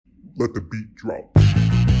Let the beat drop.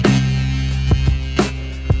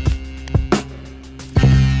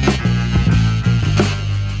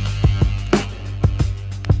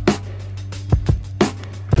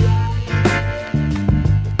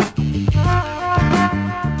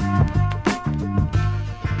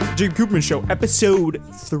 Jacob Cooperman Show, Episode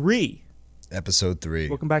 3. Episode 3.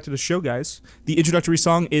 Welcome back to the show, guys. The introductory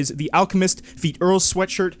song is The Alchemist feat. Earl's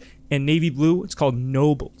Sweatshirt and Navy Blue. It's called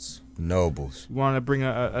Nobles. Nobles. We want to bring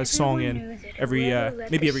a song in every,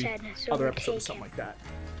 maybe every other episode or something like that.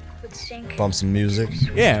 Bump some music.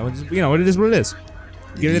 Yeah, you know, it is what it is.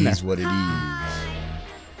 Get it in there. It is what it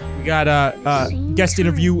is. We got guest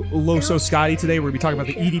interview Loso Scotty today. We're going to be talking about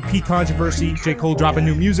the EDP controversy. J. Cole dropping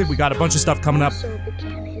new music. We got a bunch of stuff coming up.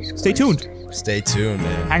 Stay tuned. Stay tuned,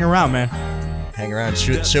 man. Hang around, man. Hang around.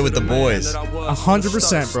 Shoot shit with the boys.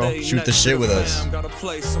 100%, bro. Shoot the shit with us.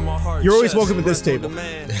 You're always welcome at this table.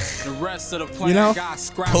 You know?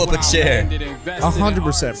 Pull up a chair.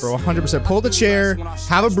 100%, bro. 100%. Pull the chair.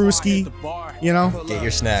 Have a brewski. You know? Get your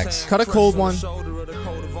snacks. Cut a cold one.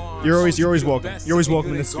 You're always welcome. You're always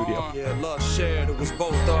welcome in the studio.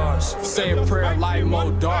 Say a prayer, light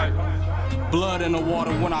more dark. Blood in the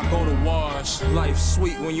water when I go to wash. Life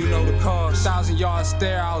sweet when you know the cause. 1,000-yard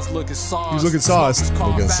stare, I was looking sauce. He was looking sauce.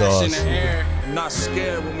 Looking sauce. In the air. Not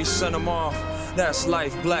scared when we send them off. That's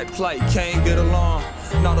life, black plight, can't get along.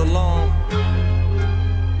 Not alone.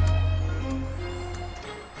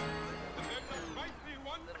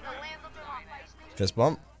 Fist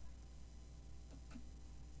bump.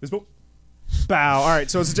 Bow. All right,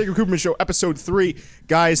 so it's the Jacob Cooperman Show, Episode 3.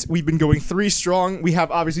 Guys, we've been going 3 strong. We have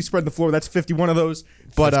obviously spread the floor. That's 51 of those.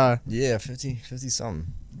 But, yeah, 50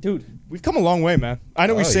 something. Dude, we've come a long way, man. I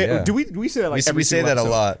know we say yeah. it. Do we say that like every We say single that episode?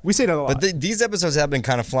 a lot. We say that a lot. But these episodes have been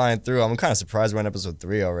kind of flying through. I'm kind of surprised we're on episode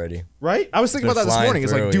 3 already. Right? I was thinking about that this morning.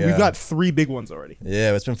 It's like, dude, we've got 3 big ones already.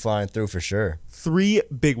 Yeah, it's been flying through for sure. 3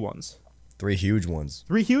 big ones. 3 huge ones.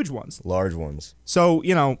 3 huge ones. Large ones. So,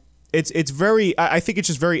 you know, it's very, I think it's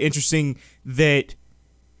just very interesting that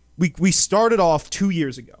we started off 2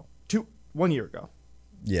 years ago. 1 year ago.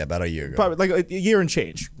 Yeah, about a year ago. Probably like a year and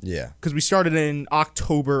change. Yeah. Because we started in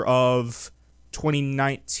October of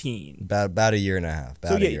 2019. About a year and a half.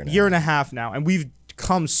 So yeah, year and a half now. And we've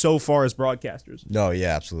come so far as broadcasters. No,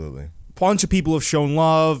 yeah, absolutely. Bunch of people have shown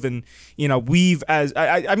love, and you know, we've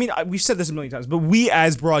we've said this a million times, but we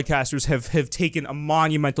as broadcasters have taken a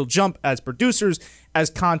monumental jump as producers,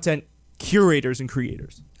 as content curators and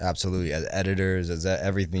creators. Absolutely, as editors, as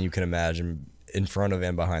everything you can imagine in front of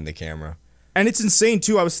and behind the camera. And it's insane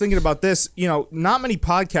too. I was thinking about this. You know, not many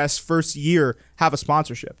podcasts first year have a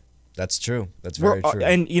sponsorship. That's true. That's very true.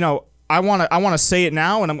 And you know, I want to say it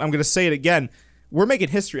now, and I'm going to say it again. We're making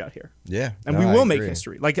history out here. Yeah. And we will make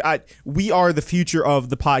history. Like we are the future of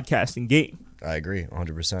the podcasting game. I agree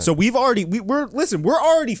 100%. So we're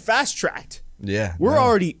already fast tracked. Yeah. We're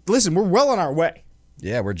well on our way.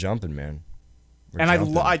 Yeah, we're jumping, man. I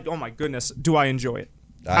oh my goodness, do I enjoy it.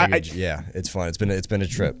 Yeah, it's fun. It's been a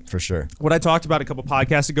trip for sure. What I talked about a couple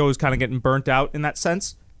podcasts ago is kind of getting burnt out in that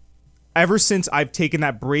sense. Ever since I've taken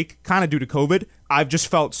that break, kind of due to COVID, I've just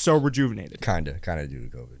felt so rejuvenated. Kind of due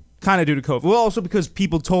to COVID. Kind of due to COVID. Well, also because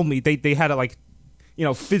people told me they had to like, you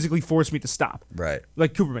know, physically force me to stop. Right.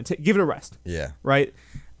 Like Cooperman, give it a rest. Yeah. Right.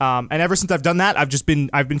 And ever since I've done that,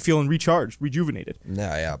 I've been feeling recharged, rejuvenated.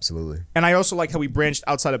 Yeah, absolutely. And I also like how we branched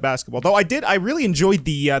outside of basketball. Though I really enjoyed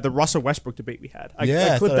the Russell Westbrook debate we had.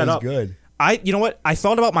 I clipped that up. Good. You know what? I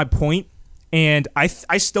thought about my point, and I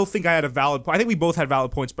still think I had a valid point. I think we both had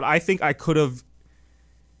valid points, but I think I could have,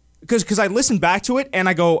 because I listened back to it and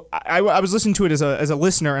I go, I was listening to it as a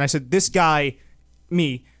listener, and I said, this guy,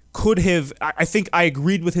 me, could have. I think I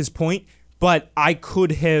agreed with his point, but I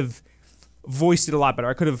could have voiced it a lot better.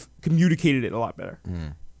 I could have communicated it a lot better.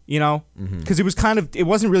 You know, because it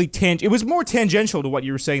wasn't really it was more tangential to what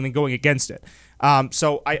you were saying than going against it.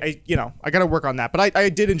 So I got to work on that. But I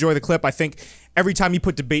did enjoy the clip. I think every time you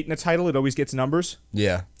put debate in the title, it always gets numbers.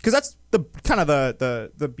 Yeah, because that's the kind of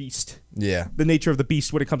the beast. Yeah, the nature of the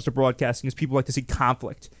beast when it comes to broadcasting is people like to see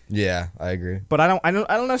conflict. Yeah, I agree. But I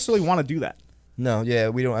don't necessarily want to do that. No, yeah,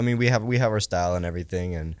 we don't. I mean, we have our style and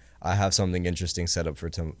everything, and I have something interesting set up for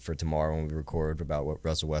tomorrow when we record about what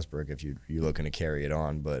Russell Westbrook, if you're looking to carry it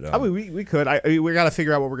on. But we could. We got to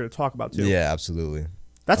figure out what we're going to talk about too. Yeah, absolutely.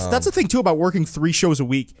 That's the thing too about working 3 shows a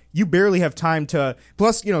week. You barely have time to.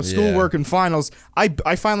 Plus, you know, schoolwork and finals.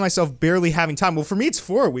 I find myself barely having time. Well, for me, it's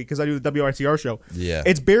 4 a week because I do the WRTR show. Yeah,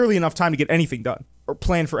 it's barely enough time to get anything done or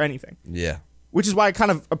plan for anything. Yeah, which is why I kind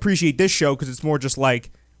of appreciate this show because it's more just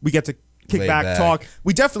like we get to kick back, talk.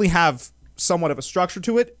 We definitely have somewhat of a structure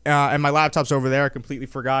to it, and my laptop's over there. I completely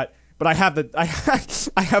forgot. but I have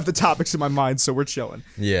the topics in my mind, so we're chilling.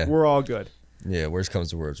 Yeah. We're all good. Yeah, worst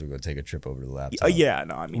comes to worst, we're gonna take a trip over to the laptop. Yeah,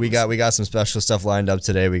 no, I mean we got some special stuff lined up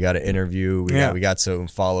today. We got an interview. We got some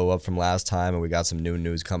follow up from last time, and we got some new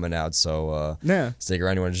news coming out. So stick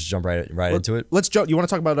around. You want to just jump right into it? Let's jump. You want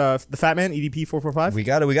to talk about the Fat Man EDP 445? We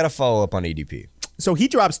got to follow up on EDP. So he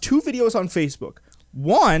drops 2 videos on Facebook.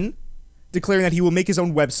 One, declaring that he will make his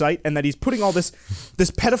own website and that he's putting all this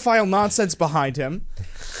pedophile nonsense behind him.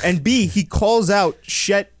 And B, he calls out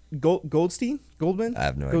Chet Goldman? I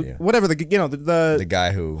have no idea. Whatever, the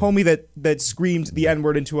guy who... homie that screamed the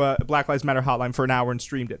N-word into a Black Lives Matter hotline for an hour and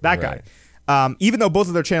streamed it. That guy. Even though both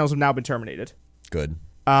of their channels have now been terminated. Good.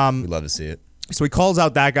 We'd love to see it. So he calls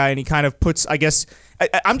out that guy and he kind of puts, I guess...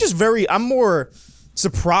 I'm more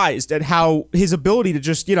surprised at how his ability to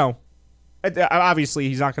just, obviously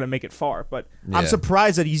he's not going to make it far, but I'm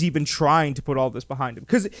surprised that he's even trying to put all this behind him.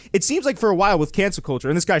 Because it seems like for a while with cancel culture,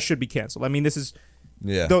 and this guy should be canceled. I mean, this is...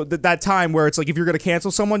 that time where it's like if you're going to cancel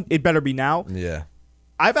someone, it better be now. Yeah.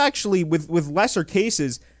 I've actually, with lesser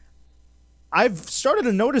cases, I've started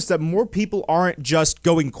to notice that more people aren't just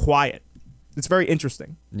going quiet. It's very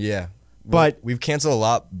interesting. Yeah. But we've canceled a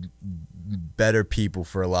lot better people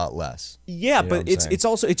for a lot less. Yeah, but it's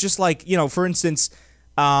just like, for instance,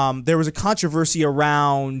 there was a controversy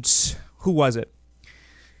around, who was it?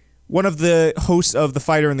 One of the hosts of The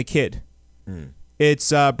Fighter and the Kid. It's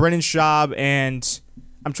Brennan Schaub and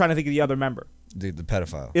I'm trying to think of the other member. The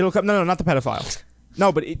pedophile. It'll come. No, not the pedophile.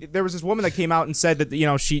 No, but there was this woman that came out and said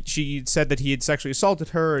that she said that he had sexually assaulted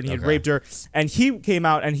her and he had raped her, and he came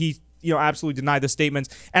out and he absolutely denied the statements.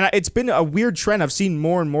 And it's been a weird trend. I've seen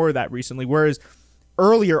more and more of that recently. Whereas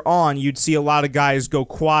earlier on, you'd see a lot of guys go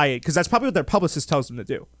quiet because that's probably what their publicist tells them to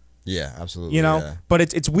do. Yeah, absolutely. But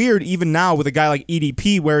it's weird even now with a guy like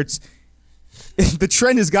EDP where it's. The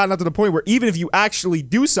trend has gotten up to the point where even if you actually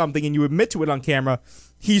do something and you admit to it on camera,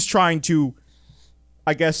 he's trying to,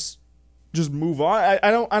 I guess, just move on.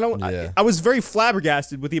 I was very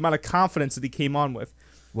flabbergasted with the amount of confidence that he came on with.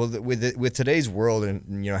 Well, with today's world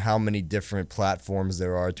and how many different platforms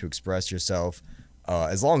there are to express yourself,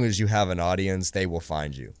 as long as you have an audience, they will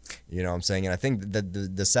find you. You know what I'm saying? And I think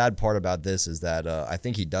that the sad part about this is that I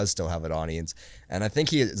think he does still have an audience. And I think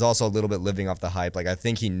he is also a little bit living off the hype. Like, I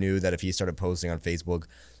think he knew that if he started posting on Facebook,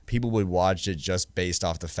 people would watch it just based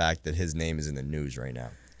off the fact that his name is in the news right now.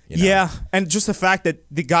 Yeah, and just the fact that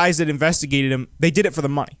the guys that investigated him, they did it for the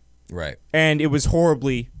money. Right. And it was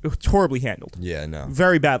horribly handled. Yeah, no.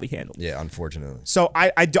 Very badly handled. Yeah, unfortunately. So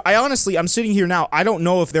I honestly, I'm sitting here now, I don't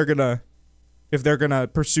know if they're gonna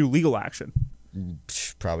pursue legal action.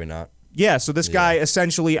 Probably not. Yeah, so this guy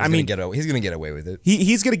essentially, he's gonna get away with it.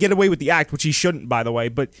 He's gonna get away with the act, which he shouldn't, by the way.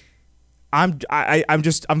 But I'm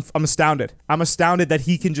astounded. I'm astounded that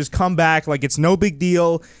he can just come back like it's no big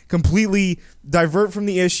deal, completely divert from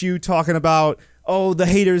the issue, talking about the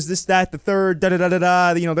haters, this, that, the third, da da da da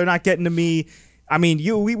da. They're not getting to me. I mean,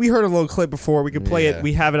 we heard a little clip before. We could play it.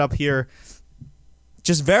 We have it up here.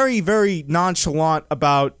 Just very, very nonchalant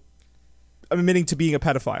about admitting to being a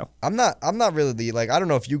pedophile. I'm not really I don't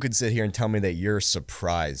know if you could sit here and tell me that you're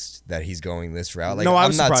surprised that he's going this route. Like, no,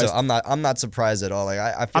 I'm surprised. I'm not surprised at all.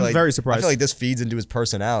 Like, I'm very surprised. I feel like this feeds into his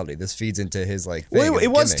personality. This feeds into his thing, well,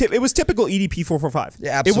 it was typical EDP 445.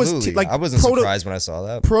 Yeah, absolutely. It was I wasn't surprised when I saw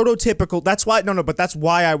that. Prototypical. That's why but that's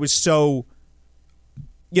why I was so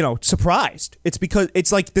surprised. It's because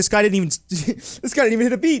it's like this guy didn't even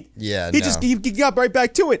hit a beat. Yeah, he got right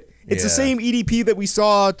back to it. It's the same EDP that we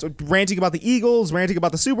saw ranting about the Eagles, ranting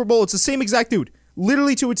about the Super Bowl. It's the same exact dude,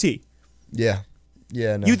 literally to a T. Yeah,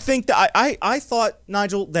 yeah. No. You'd think that I thought,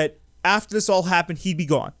 Nigel, that after this all happened, he'd be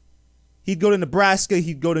gone. He'd go to Nebraska,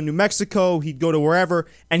 he'd go to New Mexico, he'd go to wherever,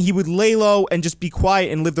 and he would lay low and just be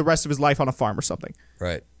quiet and live the rest of his life on a farm or something.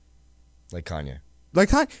 Right, like Kanye.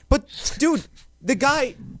 But dude, the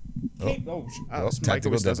guy.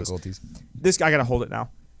 Technical difficulties. This guy, I gotta hold it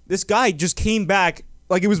now. This guy just came back.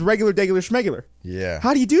 Like it was regular, schmegular. Yeah.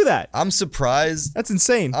 How do you do that? I'm surprised. That's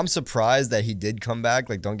insane. I'm surprised that he did come back.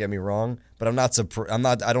 Like, don't get me wrong, but I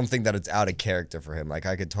don't think that it's out of character for him. Like,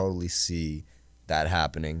 I could totally see that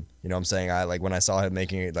happening. You know what I'm saying? When I saw him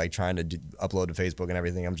making it, trying to upload to Facebook and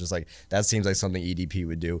everything, I'm just like, that seems like something EDP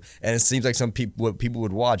would do. And it seems like what people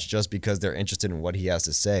would watch just because they're interested in what he has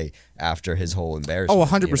to say after his whole embarrassment. Oh,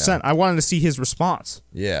 100%. I wanted to see his response.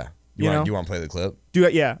 Yeah. You want to play the clip? Do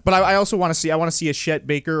it, yeah. But I also want to see a Chet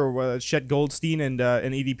Baker or Chet Goldstein and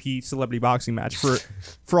an EDP celebrity boxing match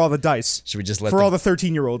for all the dice. Should we just let all the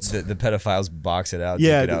 13-year-olds the pedophiles box it out, duke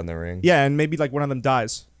it out in the ring? Yeah, and maybe one of them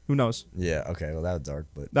dies. Who knows? Yeah. Okay. Well, that was dark,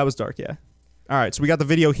 but that was dark. Yeah. All right. So we got the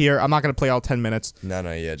video here. I'm not gonna play all 10 minutes. No.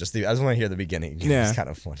 Yeah. I just want to hear the beginning. Yeah. It's kind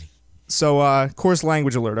of funny. So, course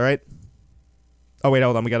language alert, all right? Oh, wait,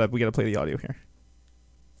 hold on. We gotta play the audio here.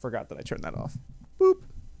 Forgot that I turned that off. Boop.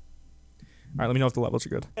 All right, let me know if the levels are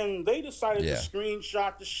good. And they decided to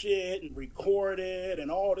screenshot the shit and record it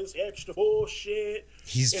and all this extra bullshit.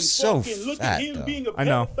 He's and so fucking look fat, at him though. being a I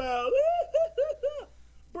know. pedophile.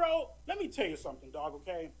 Bro, let me tell you something, dog,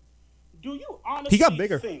 okay? Do you honestly He got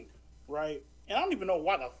bigger. think, right? And I don't even know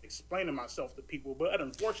why I'm explaining myself to people, but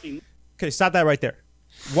unfortunately... Okay, stop that right there.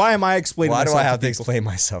 Why am I explaining Why do myself I have to people? explain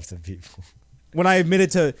myself to people? When I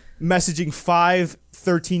admitted to messaging 5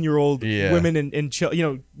 13-year-old Yeah. women and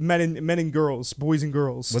men and girls, boys and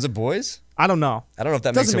girls. Was it boys? I don't know. I don't know if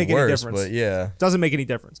that Doesn't makes make it any worse, difference. but yeah. Doesn't make any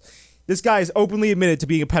difference. This guy is openly admitted to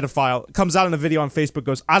being a pedophile, comes out in a video on Facebook,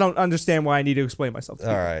 goes, I don't understand why I need to explain myself to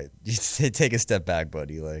All people." right. You take a step back,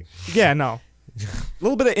 buddy. Like, Yeah, no. A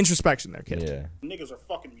little bit of introspection there, kid. yeah. Niggas are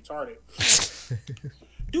fucking retarded.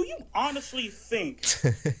 Do you honestly think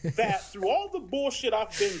that through all the bullshit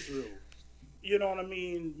I've been through, you know what I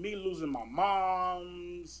mean, me losing my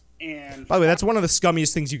moms and... By the way, that's one of the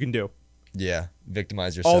scummiest things you can do. Yeah.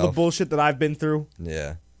 Victimize yourself. All the bullshit that I've been through.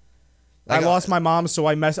 Yeah. I lost my mom, so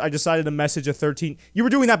I decided to message a 13. You were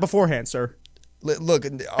doing that beforehand, sir. Look,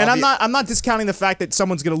 And I'm not discounting the fact that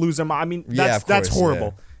someone's gonna lose their mom. I mean, that's of course,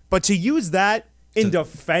 horrible. yeah. But to use that in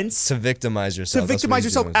defense, to victimize yourself. to victimize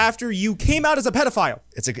yourself after you came out as a pedophile.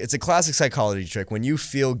 It's a classic psychology trick. When you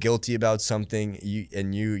feel guilty about something,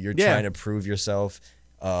 you're trying to prove yourself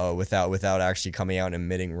without actually coming out and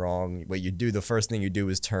admitting wrong. What you do, the first thing you do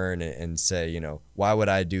is turn and say, you know, why would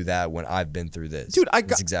I do that when I've been through this? Dude,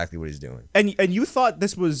 that's exactly what he's doing. And you thought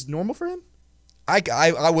this was normal for him?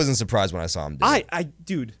 I wasn't surprised when I saw him do it.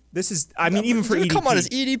 Dude, this is. I mean, even for Dude, EDP, come on, it's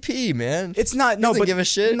EDP, man. It's not. He No, doesn't but give a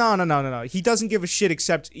shit. No. He doesn't give a shit.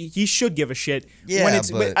 Except he should give a shit. Yeah, when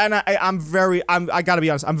it's. but- And I gotta be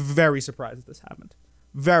honest. I'm very surprised that this happened.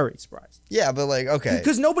 Very surprised. Yeah, but like, okay.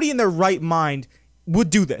 Because nobody in their right mind would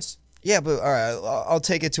do this. Yeah, but all right, I'll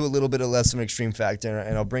take it to a little bit of less of an extreme factor,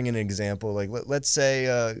 and I'll bring in an example. Like, let's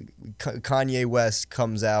say Kanye West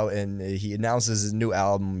comes out and he announces his new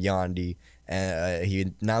album, Yandhi, and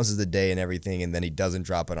he announces the day and everything, and then he doesn't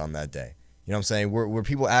drop it on that day. You know what I'm saying? Were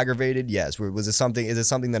people aggravated? Yes. Is it something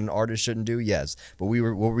that an artist shouldn't do? Yes. But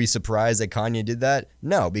were we surprised that Kanye did that?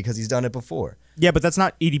 No, because he's done it before. Yeah, but that's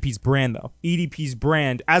not EDP's brand, though. EDP's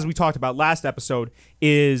brand, as we talked about last episode,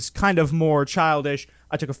 is kind of more childish.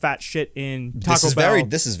 I took a fat shit in Taco Bell.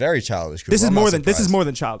 This is very childish. This is I'm more not than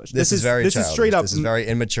surprised. childish. This is very childish. This is straight up. This is very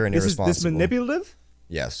immature and irresponsible. This manipulative.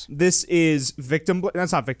 Yes. This is victim.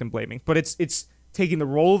 That's not victim blaming, but it's taking the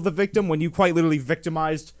role of the victim when you quite literally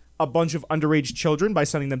victimized a bunch of underage children by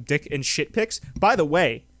sending them dick and shit pics. By the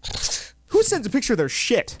way, who sends a picture of their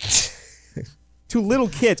shit to little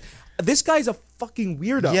kids? This guy's a fucking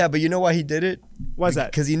weirdo. Yeah, but you know why he did it? Why is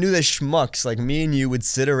that? Because he knew that schmucks like me and you would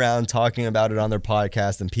sit around talking about it on their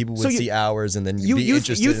podcast, and people would see hours and then be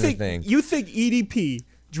interested in the thing. You think EDP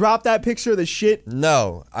dropped that picture of the shit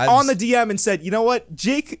No, on the DM and said, you know what,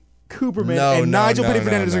 Jake Cooperman and Nigel Petty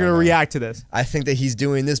Fernandez are going to react to this. I think that he's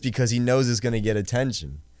doing this because he knows it's going to get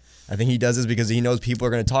attention. I think he does this because he knows people are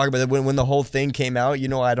going to talk about it. When the whole thing came out, you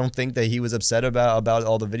know, I don't think that he was upset about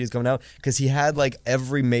all the videos coming out because he had like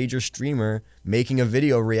every major streamer making a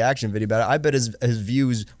reaction video about it. I bet his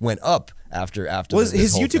views went up after Was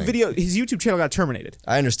his whole YouTube thing. his YouTube channel got terminated.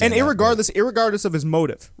 I understand. And that, irregardless of his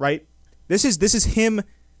motive, right? This is him,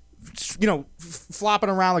 you know, flopping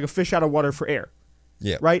around like a fish out of water for air.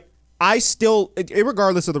 Yeah. Right? I still,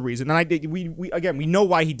 irregardless of the reason, and we know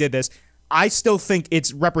why he did this. I still think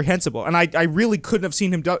it's reprehensible, and I really couldn't have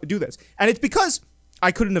seen him do this. And it's because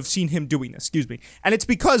I couldn't have seen him doing this, excuse me. And it's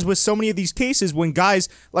because with so many of these cases, when guys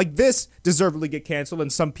like this deservedly get canceled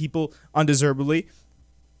and some people undeservedly,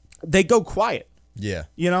 they go quiet. Yeah.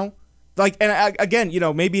 You know? Like, and again, you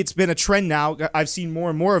know, maybe it's been a trend now. I've seen more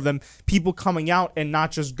and more of them, people coming out and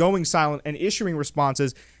not just going silent and issuing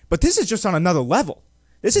responses, but this is just on another level.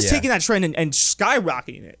 This is taking that trend and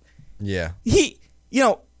skyrocketing it. Yeah. You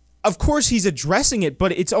know, of course he's addressing it,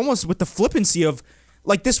 but it's almost with the flippancy of,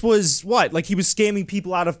 like, this was what? Like he was scamming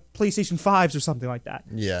people out of PlayStation 5s or something like that.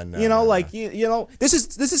 Yeah, no. You know, no, like, no. you know, this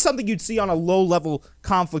is something you'd see on a low-level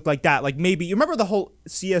conflict like that. Like maybe, you remember the whole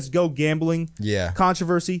CSGO gambling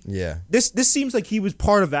controversy? Yeah. This seems like he was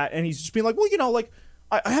part of that, and he's just being like, well, you know, like,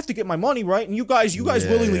 I have to get my money, right? And you guys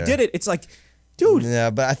willingly did it. It's like, Dude. Yeah,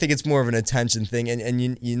 but I think it's more of an attention thing, and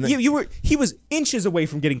He was inches away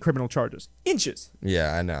from getting criminal charges. Inches.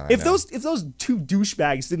 Yeah, I know. If those two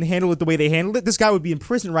douchebags didn't handle it the way they handled it, this guy would be in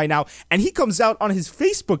prison right now. And he comes out on his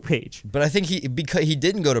Facebook page. But I think because he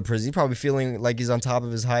didn't go to prison, he's probably feeling like he's on top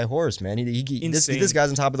of his high horse, man. This guy's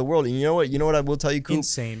on top of the world. And you know what? You know what I will tell you, Coop?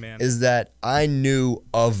 Insane, man. Is that I knew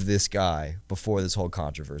of this guy before this whole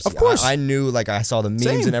controversy. Of course. I knew, like, I saw the memes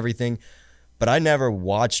Same. and everything. But I never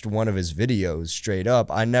watched one of his videos straight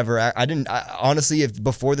up. Honestly, if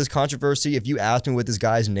before this controversy, if you asked me what this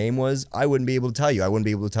guy's name was, I wouldn't be able to tell you. I wouldn't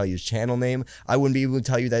be able to tell you his channel name. I wouldn't be able to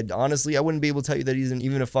tell you that, honestly, I wouldn't be able to tell you that he's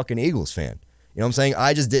even a fucking Eagles fan. You know what I'm saying?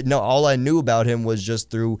 I just didn't know. All I knew about him was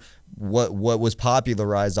just through what was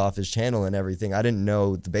popularized off his channel and everything. I didn't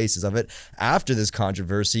know the basis of it. After this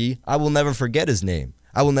controversy, I will never forget his name.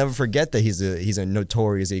 I will never forget that he's a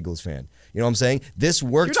notorious Eagles fan. You know what I'm saying? This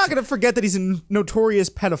worked. You're not going to forget that he's a notorious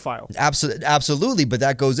pedophile. Absolutely, but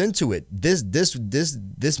that goes into it.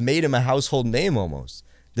 This made him a household name almost.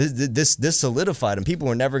 This solidified him. People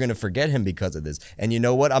were never going to forget him because of this. And you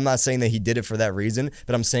know what? I'm not saying that he did it for that reason,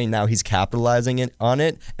 but I'm saying now he's capitalizing on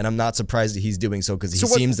it, and I'm not surprised that he's doing so because he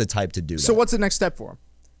seems the type to do that. So what's the next step for him?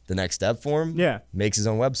 The next step for him? Yeah. Makes his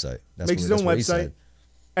own website. Makes his own website.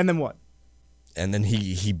 And then what? And then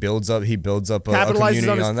he builds up a community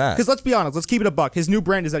on that. Because let's be honest, let's keep it a buck. His new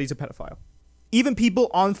brand is that he's a pedophile. Even people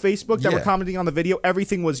on Facebook that were commenting on the video,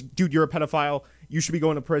 everything was, dude, you're a pedophile. You should be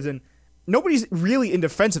going to prison. Nobody's really in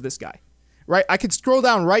defense of this guy, right? I could scroll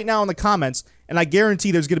down right now in the comments, and I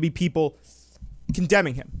guarantee there's going to be people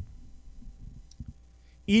condemning him.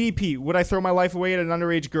 EDP, would I throw my life away at an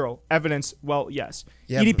underage girl? Evidence, well, yes.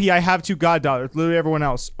 Yeah, EDP, I have 2 goddaughters. Literally everyone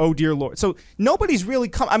else. Oh, dear Lord. So nobody's really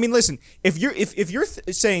come. I mean, listen, if you're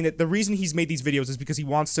saying that the reason he's made these videos is because he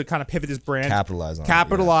wants to kind of pivot his brand. Capitalize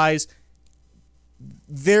on it,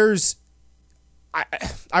 there's...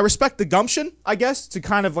 I respect the gumption, I guess, to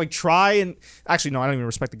kind of like try and... Actually, no, I don't even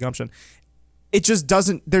respect the gumption. It just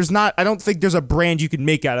doesn't... I don't think there's a brand you can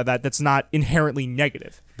make out of that that's not inherently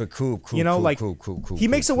negative. But cool. You know, he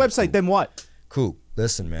makes a website, then what? Cool.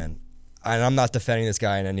 Listen, man. And I'm not defending this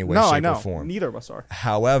guy in any way, shape, or form. Neither of us are.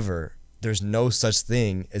 However, there's no such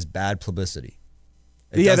thing as bad publicity.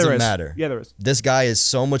 It there doesn't is. matter. Yeah, there is. This guy is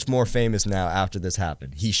so much more famous now after this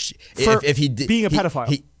happened. If he being a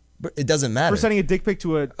pedophile. It doesn't matter. For sending a dick pic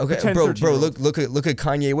to a bro. Look at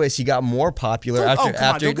Kanye West. He got more popular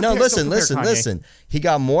after. Listen. He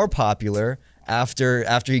got more popular after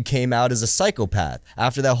he came out as a psychopath.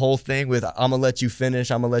 After that whole thing with I'm gonna let you finish.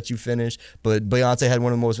 But Beyonce had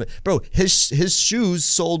one of the most. Bro, his shoes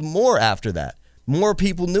sold more after that. More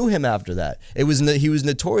people knew him after that. He was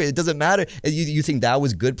notorious. It doesn't matter. You think that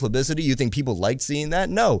was good publicity? You think people liked seeing that?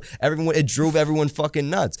 No. It drove everyone fucking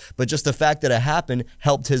nuts. But just the fact that it happened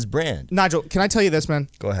helped his brand. Nigel, can I tell you this, man?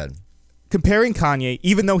 Go ahead. Comparing Kanye,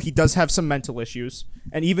 even though he does have some mental issues,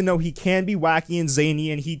 and even though he can be wacky and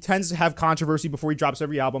zany, and he tends to have controversy before he drops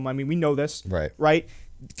every album. I mean, we know this. Right?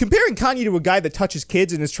 Comparing Kanye to a guy that touches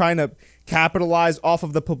kids and is trying to capitalize off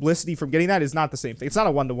of the publicity from getting that is not the same thing. It's not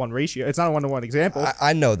a 1-to-1 ratio. It's not a 1-to-1 example.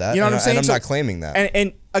 I know that. You know what I'm saying? And I'm not claiming that.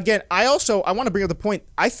 And again, I want to bring up the point.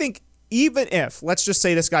 I think even if, let's just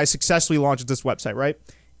say this guy successfully launches this website, right?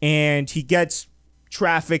 And he gets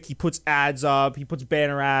traffic, he puts ads up, he puts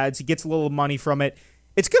banner ads, he gets a little money from it.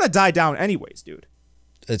 It's going to die down anyways, dude.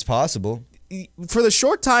 It's possible. For the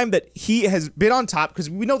short time that he has been on top, because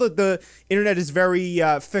we know that the internet is very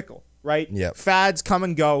fickle, right? Yep. Fads come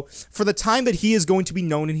and go. For the time that he is going to be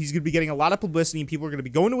known and he's going to be getting a lot of publicity and people are going to be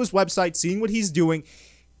going to his website, seeing what he's doing,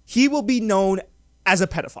 he will be known as a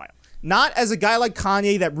pedophile. Not as a guy like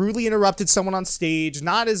Kanye that rudely interrupted someone on stage.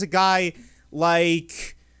 Not as a guy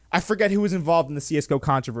like... I forget who was involved in the CSGO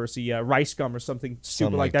controversy, Rice Gum or something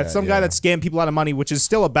stupid like that. Some guy that scammed people out of money, which is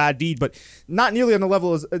still a bad deed, but not nearly on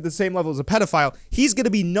the same level as a pedophile. He's going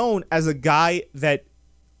to be known as a guy that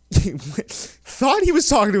thought he was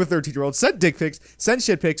talking to a 13-year-old, sent dick pics, sent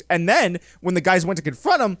shit pics, and then when the guys went to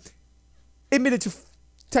confront him, admitted to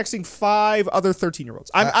texting 5 other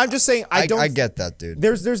 13-year-olds. I'm just saying, I get that, dude.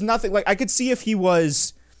 There's nothing, like, I could see if he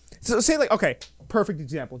was, so say like, okay, perfect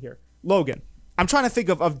example here. Logan. I'm trying to think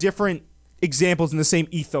of different examples in the same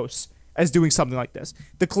ethos as doing something like this.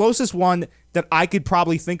 The closest one that I could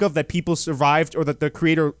probably think of that people survived or that the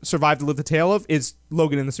creator survived to live the tale of is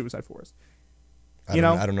Logan in the Suicide Forest. I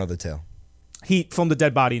don't know the tale. He filmed a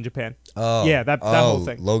dead body in Japan. Oh. Yeah, that whole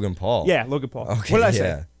thing. Logan Paul. Yeah, Logan Paul. Okay, what did I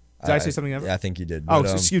say? Did I say something else? Yeah, I think you did. But,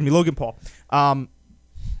 excuse me, Logan Paul.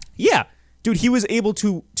 Yeah, dude, he was able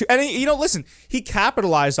to and listen, he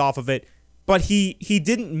capitalized off of it, but he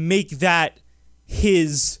didn't make that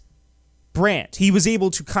his brand. He was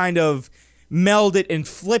able to kind of meld it and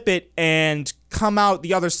flip it and come out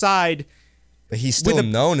the other side. But he's still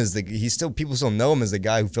known as people still know him as the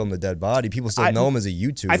guy who filmed the dead body. People still know him as a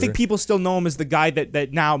YouTuber. I think people still know him as the guy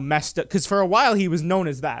that now messed up, because for a while he was known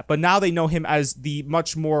as that, but now they know him as the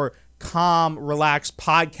much more calm, relaxed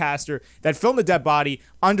podcaster that filmed the dead body,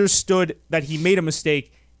 understood that he made a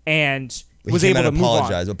mistake, and was able to move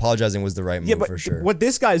on. Apologizing was the right move for sure. What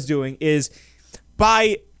this guy's doing is,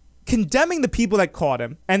 by condemning the people that caught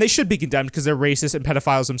him, and they should be condemned because they're racist and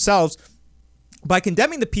pedophiles themselves, by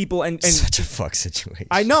condemning the people and such a fuck situation.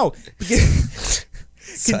 I know.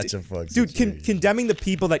 Such a fuck situation. Condemning the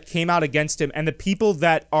people that came out against him and the people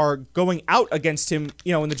that are going out against him,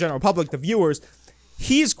 in the general public, the viewers,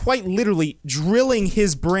 he is quite literally drilling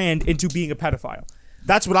his brand into being a pedophile.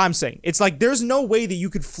 That's what I'm saying. It's like there's no way that you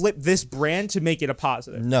could flip this brand to make it a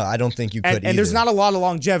positive. No, I don't think you could. And there's not a lot of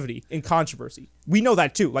longevity in controversy. We know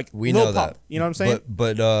that too. Like we Lil know Pump, that. You know what I'm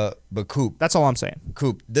saying? But Coop. That's all I'm saying.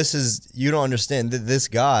 Coop, you don't understand that this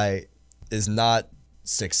guy is not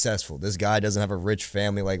successful. This guy doesn't have a rich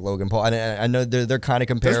family like Logan Paul. I know they're kind of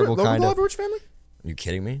comparable. Does Logan Paul have a rich family? Are you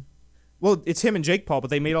kidding me? Well, it's him and Jake Paul, but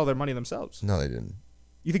they made all their money themselves. No, they didn't.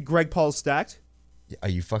 You think Greg Paul's stacked? Are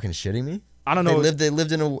you fucking shitting me? I don't know. They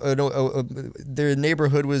lived in their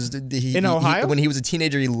neighborhood was in Ohio. When he was a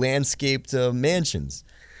teenager, he landscaped mansions.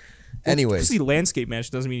 Anyways, because he landscape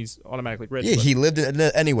mansion doesn't mean he's automatically rich. Yeah, he lived in.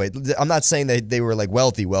 Anyway, I'm not saying that they were like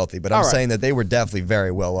wealthy, but I'm saying that they were definitely very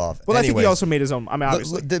well off. Well, anyways, I think he also made his own. I mean,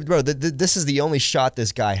 obviously, bro, this is the only shot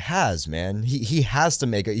this guy has, man. He has to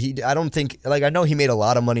make it. I don't think I know he made a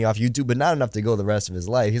lot of money off YouTube, but not enough to go the rest of his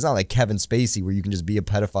life. He's not like Kevin Spacey where you can just be a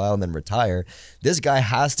pedophile and then retire. This guy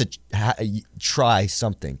has to try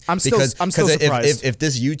something. I'm still surprised. If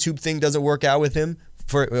this YouTube thing doesn't work out with him.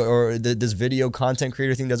 Or this video content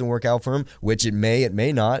creator thing doesn't work out for him, which it may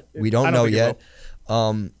not. We don't know yet.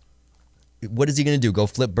 What is he gonna do? Go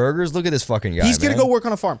flip burgers? Look at this fucking guy. He's gonna go work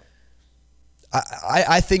on a farm.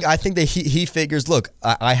 I think that he figures. Look,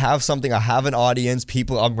 I have something. I have an audience.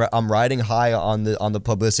 People. I'm riding high on the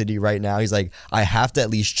publicity right now. He's like, I have to at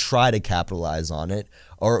least try to capitalize on it.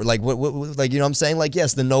 Or like what like, you know what I'm saying? Like,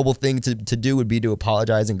 yes, the noble thing to do would be to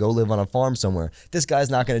apologize and go live on a farm somewhere. This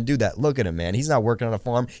guy's not going to do that. Look at him, man. He's not working on a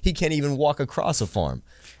farm. He can't even walk across a farm.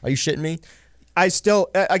 Are you shitting me? I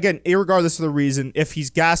still, again, irregardless of the reason, if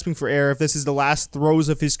he's gasping for air, if this is the last throes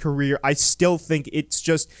of his career, I still think it's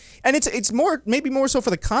just, and it's more, maybe more so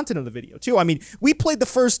for the content of the video too. I mean, we played the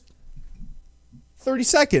first 30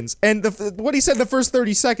 seconds, and what he said in the first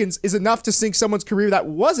 30 seconds is enough to sink someone's career that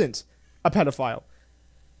wasn't a pedophile.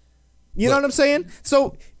 You know what I'm saying?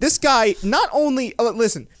 So this guy not only,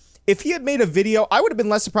 listen, if he had made a video, I would have been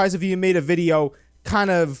less surprised if he had made a video kind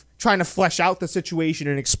of trying to flesh out the situation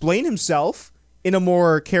and explain himself in a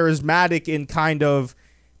more charismatic and kind of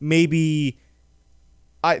maybe,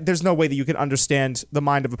 there's no way that you can understand the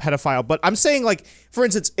mind of a pedophile. But I'm saying, like, for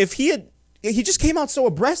instance, if he just came out so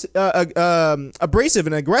abrasive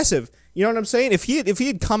and aggressive, you know what I'm saying? If he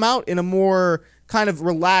had come out in a more kind of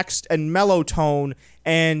relaxed and mellow tone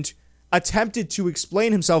and attempted to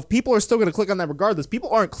explain himself, people are still going to click on that regardless. People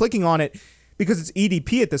aren't clicking on it because it's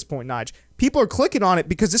EDP at this point, Nige. People are clicking on it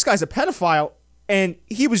because this guy's a pedophile and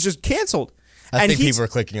he was just canceled. I think people are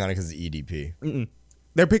clicking on it because it's EDP.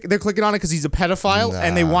 They're clicking on it because he's a pedophile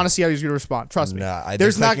and they want to see how he's going to respond. Trust me.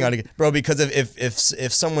 They're clicking on it, bro. Because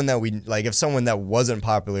if someone that if someone that wasn't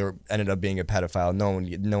popular ended up being a pedophile, no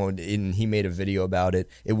one, and he made a video about it,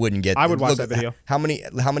 it wouldn't get. I would watch that video. How many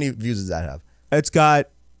views does that have? It's got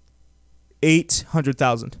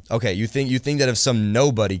 800,000. Okay, you think that if some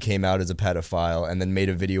nobody came out as a pedophile and then made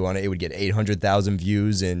a video on it, it would get 800,000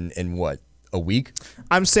 views in what? A week?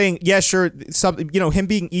 I'm saying, yeah, sure. Something, him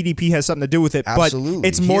being EDP has something to do with it. Absolutely. But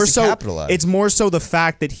it's more so the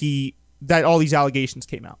fact that all these allegations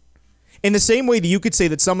came out. In the same way that you could say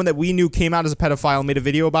that someone that we knew came out as a pedophile and made a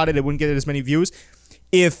video about it, it wouldn't get as many views.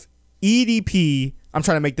 If EDP, I'm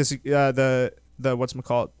trying to make this the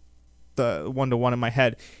whatchamacallit, the one-to-one in my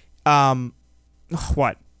head.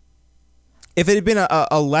 What? If it had been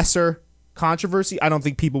a lesser controversy, I don't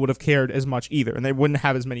think people would have cared as much either, and they wouldn't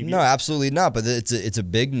have as many views. No, absolutely not. But it's a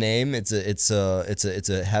big name. It's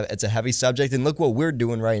a heavy subject, and look what we're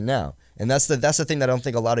doing right now. And that's the thing that I don't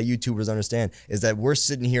think a lot of YouTubers understand is that we're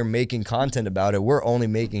sitting here making content about it. We're only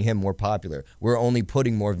making him more popular. We're only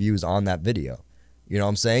putting more views on that video. You know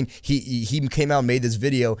what I'm saying? He came out and made this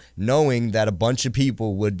video knowing that a bunch of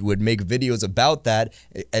people would make videos about that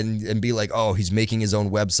and be like, oh, he's making his own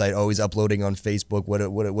website. Oh, he's uploading on Facebook.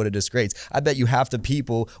 What a disgrace. I bet you half the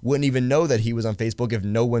people wouldn't even know that he was on Facebook if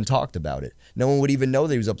no one talked about it. No one would even know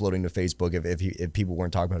that he was uploading to Facebook if people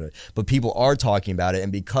weren't talking about it. But people are talking about it,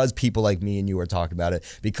 and because people like me and you are talking about it,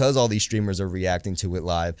 because all these streamers are reacting to it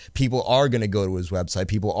live, people are going to go to his website.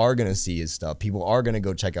 People are going to see his stuff. People are going to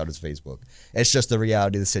go check out his Facebook. It's just the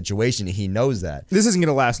reality of the situation. He knows that. This isn't going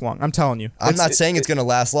to last long. I'm telling you. I'm not saying it's going to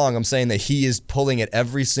last long. I'm saying that he is pulling at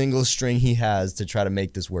every single string he has to try to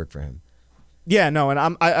make this work for him. Yeah, no, and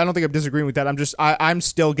I don't think I'm disagreeing with that. I'm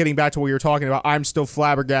still getting back to what you were talking about. I'm still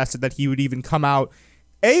flabbergasted that he would even come out,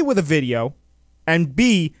 A, with a video, and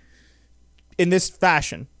B, in this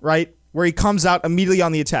fashion, right? Where he comes out immediately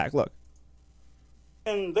on the attack. Look.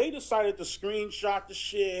 And they decided to screenshot the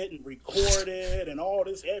shit and record it and all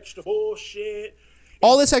this extra bullshit.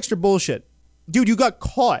 All this extra bullshit. Dude, you got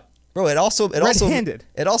caught. Bro, it also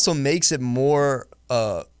makes it more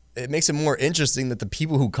interesting that the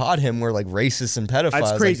people who caught him were like racists and pedophiles.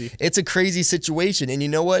 That's crazy. Like, it's a crazy situation. And you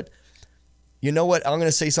know what? I'm going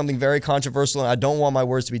to say something very controversial, and I don't want my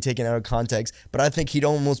words to be taken out of context, but I think he'd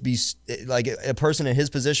almost be like a person in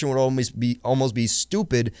his position would almost be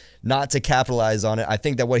stupid not to capitalize on it. I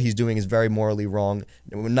think that what he's doing is very morally wrong.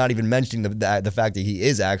 We're not even mentioning the fact that he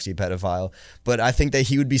is actually a pedophile, but I think that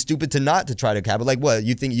he would be stupid to try to capitalize. Like, what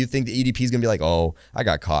you think the EDP is going to be like? Oh, I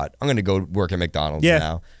got caught. I'm going to go work at McDonald's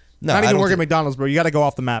now. No, not even work at McDonald's, bro. You got to go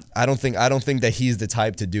off the map. I don't think that he's the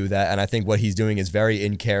type to do that, and I think what he's doing is very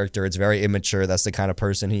in character. It's very immature. That's the kind of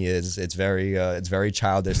person he is. It's very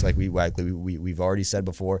childish, like we've already said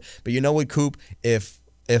before. But you know what, Coop? If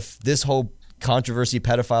this whole controversy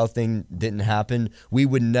pedophile thing didn't happen, we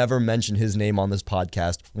would never mention his name on this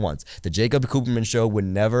podcast once. The Jacob Cooperman Show would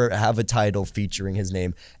never have a title featuring his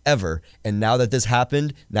name ever. And now that this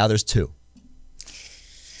happened, now there's two.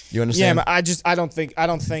 You understand? Yeah, I don't think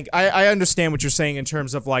I understand what you're saying in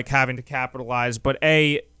terms of like having to capitalize, but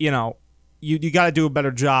A, you got to do a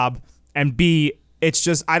better job, and B, it's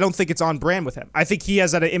just I don't think it's on brand with him. I think he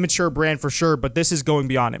has an immature brand for sure, but this is going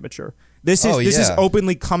beyond immature. This is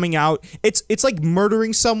openly coming out. It's like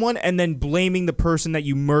murdering someone and then blaming the person that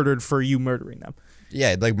you murdered for you murdering them.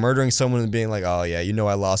 Yeah, like murdering someone and being like, oh yeah,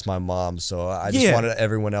 I lost my mom, so I just wanted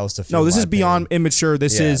everyone else to feel. No, this is beyond pain. Immature.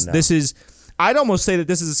 This is. I'd almost say that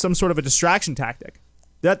this is some sort of a distraction tactic.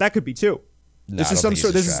 That could be too. No, this is some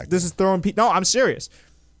sort. This is throwing. No, I'm serious.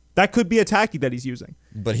 That could be a tactic that he's using.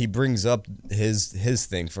 But he brings up his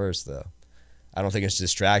thing first, though. I don't think it's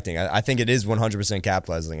distracting. I think it is 100%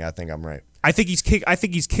 capitalizing. I think I'm right. I think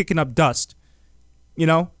he's kicking up dust.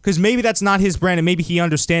 Because maybe that's not his brand, and maybe he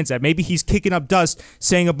understands that. Maybe he's kicking up dust,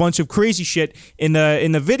 saying a bunch of crazy shit in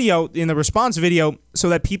the video, in the response video, so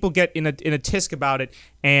that people get in a tisk about it,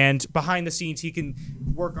 and behind the scenes he can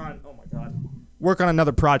work on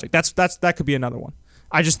another project. That could be another one.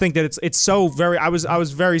 I just think that it's so very. I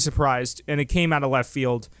was very surprised, and it came out of left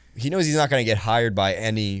field. He knows he's not going to get hired by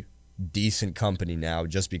any decent company now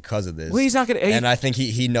just because of this. Well, he's not gonna. And I think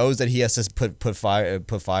he knows that he has to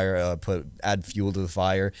add fuel to the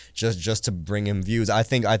fire just to bring him views. I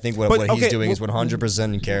think what he's doing is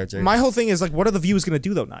 100% in character. My whole thing is like, what are the views gonna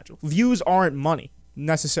do though, Nigel? Views aren't money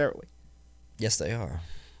necessarily. Yes, they are.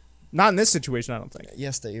 Not in this situation, I don't think.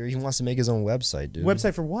 Yes, they are. He wants to make his own website, dude.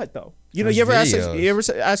 Website for what though? You ever ask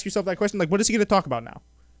yourself that question? Like, what is he gonna talk about now?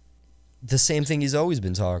 The same thing he's always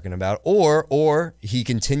been talking about, or he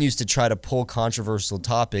continues to try to pull controversial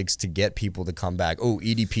topics to get people to come back. Oh,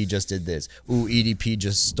 EDP just did this. Ooh, EDP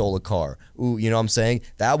just stole a car. Ooh, you know what I'm saying?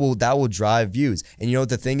 That will drive views. And you know what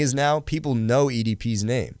the thing is now? People know EDP's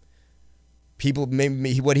name. People,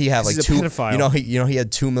 maybe what he have like 2. He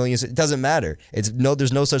had 2 million. It doesn't matter.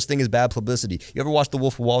 There's no such thing as bad publicity. You ever watch The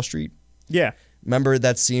Wolf of Wall Street? Yeah. Remember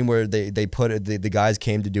that scene where they put the guys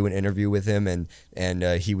came to do an interview with him and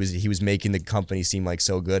he was making the company seem like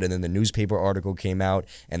so good, and then the newspaper article came out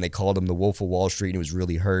and they called him the Wolf of Wall Street, and he was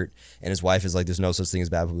really hurt, and his wife is like, there's no such thing as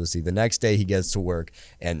bad publicity. The next day he gets to work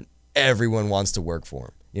and everyone wants to work for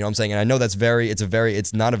him. You know what I'm saying? And I know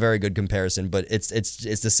it's not a very good comparison, but it's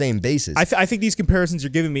the same basis. I think these comparisons you're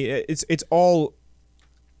giving me, it's all.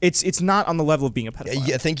 It's not on the level of being a pedophile.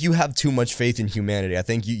 Yeah, I think you have too much faith in humanity. I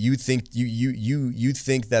think you think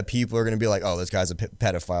that people are going to be like, oh, this guy's a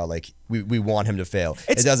pedophile. Like we want him to fail.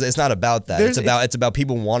 It's not about that. It's about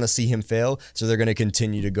people want to see him fail, so they're going to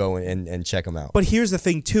continue to go and check him out. But here's the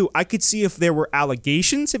thing too. I could see if there were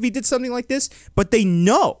allegations if he did something like this, but they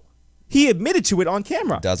know. He admitted to it on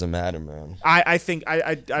camera. Doesn't matter, man. I think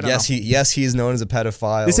I don't know. Yes, he is known as a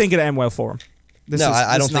pedophile. This ain't gonna end well for him.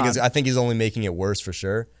 I don't think I think he's only making it worse for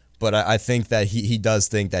sure. But I think that he does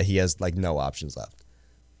think that he has like no options left.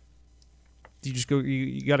 You just go.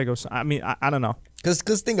 You got to go. I mean, I don't know.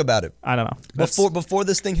 Because think about it. I don't know. Before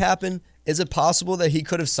this thing happened, is it possible that he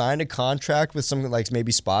could have signed a contract with something like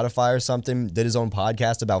maybe Spotify or something, did his own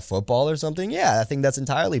podcast about football or something? Yeah, I think that's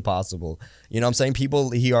entirely possible. You know what I'm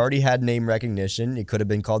saying? He already had name recognition. It could have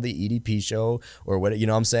been called the EDP show or what, you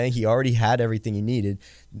know what I'm saying? He already had everything he needed.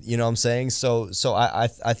 You know what I'm saying? So I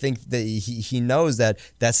think that he knows that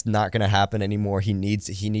that's not going to happen anymore.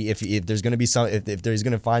 If there's going to be if there's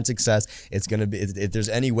going to find success, it's going to be, if there's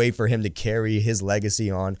any way for him to carry his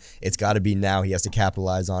legacy on, it's got to be now. He has to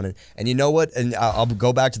capitalize on it. And you know what? And I'll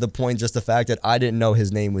go back to the point, just the fact that I didn't know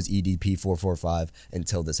his name was EDP445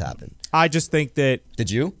 until this happened. I just think that.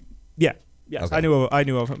 Did you? Yeah. Yes, okay. I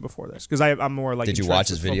knew of him before this because I'm more like. Did you watch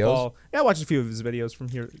his videos? Yeah, I watched a few of his videos from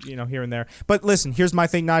here and there. But listen, here's my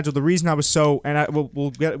thing, Nigel. The reason I was so, and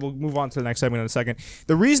we'll move on to the next segment in a second.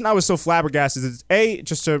 The reason I was so flabbergasted is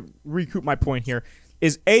just to recoup my point here,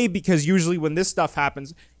 is because usually when this stuff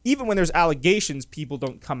happens, even when there's allegations, people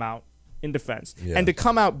don't come out in defense, and to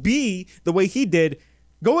come out the way he did,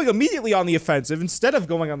 going immediately on the offensive instead of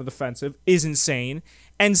going on the defensive is insane,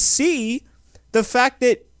 and C, the fact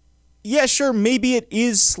that. Yeah, sure, maybe it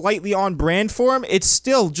is slightly on brand for him. It's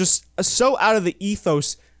still just so out of the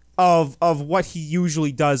ethos of what he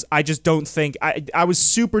usually does. I just don't think... I was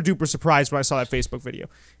super duper surprised when I saw that Facebook video.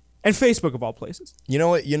 And Facebook of all places. You know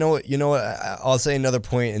what? I'll say another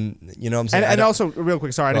point, and you know what I'm saying? And also, real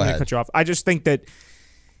quick, sorry, I didn't mean to cut you off. I just think that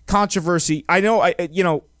controversy... I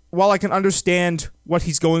know, while I can understand what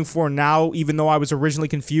he's going for now, even though I was originally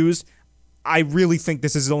confused... I really think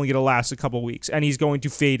this is only going to last a couple weeks, and he's going to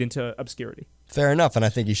fade into obscurity. Fair enough, and I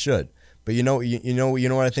think he should. But you know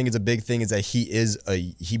what I think is a big thing is that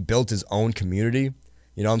he built his own community.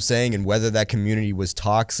 You know what I'm saying? And whether that community was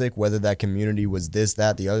toxic, whether that community was this,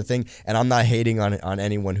 that, the other thing, and I'm not hating on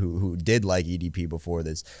anyone who did like EDP before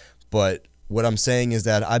this, but what I'm saying is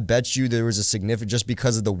that I bet you there was a significant, just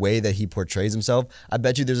because of the way that he portrays himself, I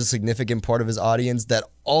bet you there's a significant part of his audience that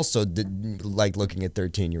also did like looking at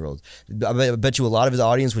 13-year-olds. I bet you a lot of his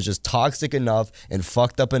audience was just toxic enough and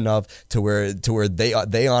fucked up enough to where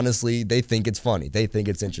they honestly, they think it's funny. They think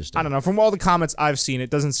it's interesting. I don't know. From all the comments I've seen, it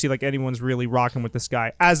doesn't seem like anyone's really rocking with this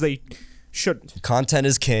guy, as they shouldn't. Content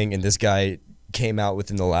is king, and this guy came out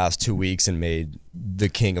within the last 2 weeks and made the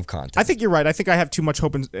king of content. I think you're right. I think I have too much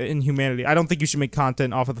hope in humanity. I don't think you should make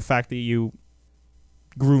content off of the fact that you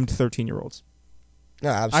groomed 13-year-olds. No,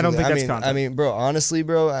 absolutely. I don't think that's content. I mean, bro, honestly,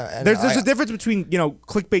 bro. There's a difference between,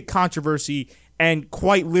 clickbait controversy and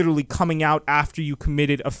quite literally coming out after you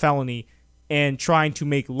committed a felony and trying to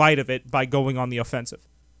make light of it by going on the offensive.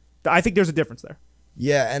 I think there's a difference there.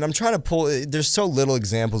 Yeah, and I'm trying to pull. There's so little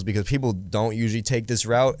examples because people don't usually take this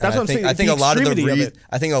route. That's what I'm saying. I think a lot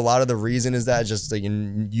of the reason is that just like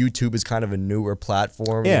YouTube is kind of a newer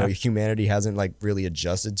platform. Yeah. Humanity hasn't like really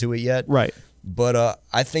adjusted to it yet. Right. But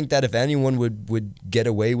I think that if anyone would get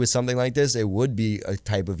away with something like this, it would be a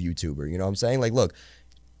type of YouTuber. You know what I'm saying? Like, look.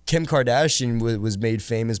 Kim Kardashian was made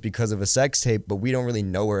famous because of a sex tape, but we don't really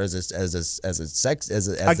know her as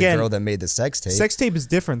the girl that made the sex tape. Sex tape is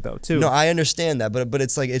different though, too. No, I understand that, but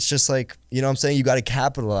it's just like you know what I'm saying, you got to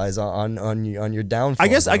capitalize on your downfall. I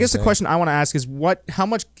guess the question I want to ask is how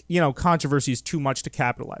much controversy is too much to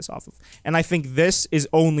capitalize off of, and I think this is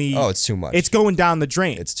only it's too much. It's going down the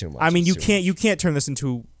drain. It's too much. I mean, you can't turn this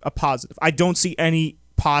into a positive. I don't see any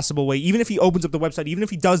possible way, even if he opens up the website, even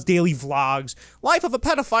if he does daily vlogs, Life of a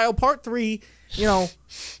Pedophile Part 3,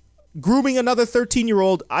 grooming another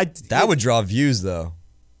 13-year-old. That would draw views though.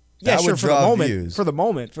 Yeah, that sure, would draw views. For the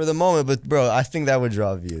moment, but bro, I think that would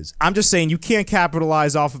draw views. I'm just saying you can't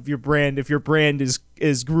capitalize off of your brand if your brand is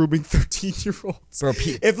grooming 13-year-olds. Bro,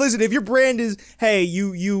 if your brand is, hey,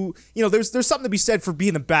 there's something to be said for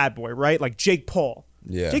being a bad boy, right? Like Jake Paul.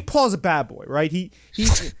 Yeah. Jake Paul's a bad boy, right? He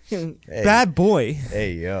hey, bad boy.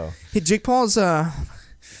 Hey, yo. Hey, Jake Paul's kind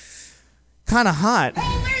of hot.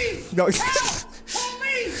 Police! No.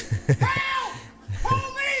 Police! Help!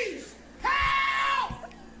 Police! Help!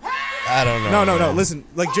 Help! I don't know. No. Listen,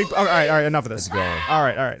 like Jake. All right. Enough of this. It's going. All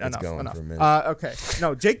right. It's Enough. going for a minute. Okay.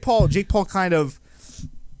 No, Jake Paul kind of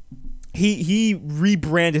he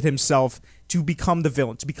rebranded himself to become the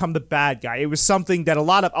villain, to become the bad guy. It was something that a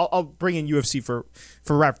lot of I'll bring in UFC for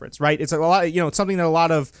reference, right? It's a lot, it's something that a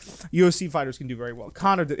lot of UFC fighters can do very well.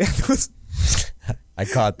 Conor did. I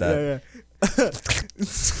caught that.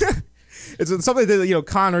 Yeah. It's something that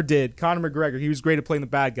Conor did. Conor McGregor, he was great at playing the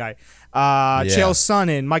bad guy. Chael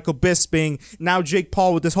Sonnen, Michael Bisping, now Jake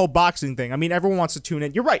Paul with this whole boxing thing. I mean, everyone wants to tune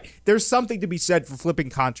in. You're right. There's something to be said for flipping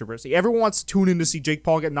controversy. Everyone wants to tune in to see Jake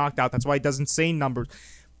Paul get knocked out. That's why he does insane numbers.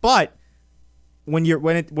 But when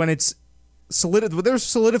it's there's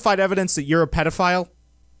solidified evidence that you're a pedophile,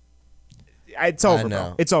 it's over,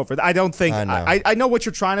 bro. It's over. I don't think. I know what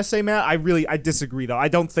you're trying to say, man. I disagree, though. I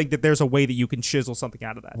don't think that there's a way that you can chisel something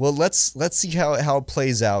out of that. Well, let's see how it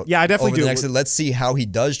plays out. Yeah, I definitely do. Let's see how he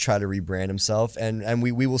does try to rebrand himself, and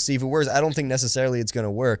we will see if it works. I don't think necessarily it's going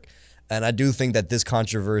to work, and I do think that this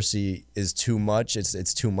controversy is too much.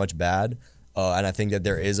 It's too much bad. And I think that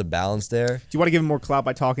there is a balance there. Do you want to give him more clout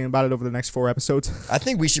by talking about it over the next 4 episodes? I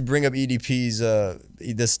think we should bring up EDP's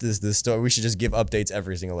this story. We should just give updates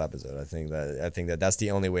every single episode. I think that that's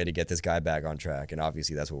the only way to get this guy back on track, and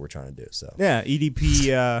obviously that's what we're trying to do. So yeah, EDP.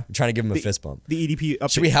 We're trying to give him a fist bump. The EDP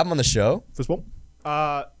update. Should we have him on the show? Fist bump.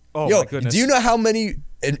 Yo, my goodness. Do you know how many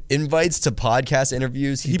invites to podcast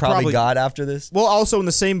interviews he probably got after this? Well, also in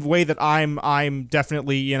the same way that I'm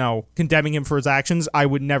definitely, condemning him for his actions, I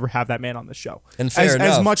would never have that man on the show. And fair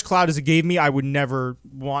enough. As much clout as it gave me, I would never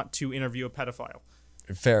want to interview a pedophile.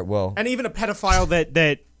 Fair, well. And even a pedophile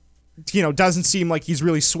that doesn't seem like he's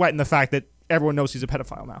really sweating the fact that everyone knows he's a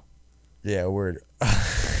pedophile now. Yeah, word.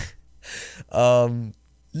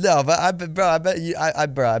 No, but I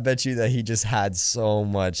bet you that he just had so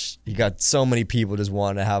much. He got so many people just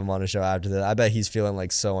wanting to have him on the show after that. I bet he's feeling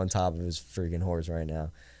like so on top of his freaking horse right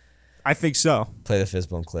now. I think so. Play the fist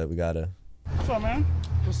bump clip. We gotta. What's up, man?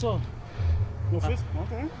 What's up? No fist?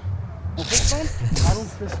 Okay. No fist bump? I don't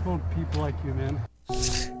fist bump people like you, man.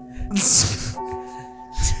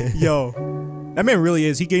 Yo, that man really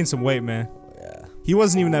is. He gained some weight, man. He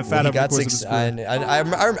wasn't even that fat. Well, he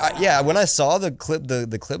got yeah. When I saw the clip,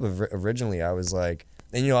 the clip of originally, I was like,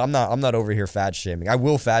 and I'm not over here fat shaming. I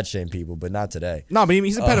will fat shame people, but not today. No, but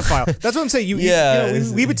he's a pedophile. That's what I'm saying.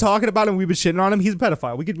 We've been talking about him. We've been shitting on him. He's a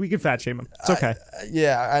pedophile. We could fat shame him. It's okay.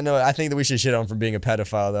 I know. I think that we should shit on him for being a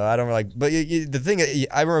pedophile, though. I don't like. But the thing,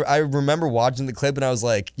 I remember watching the clip, and I was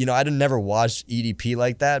like, I didn't never watch EDP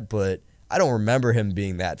like that, but I don't remember him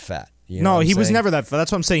being that fat. No, he was never that fat.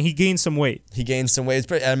 That's what I'm saying. He gained some weight. He gained some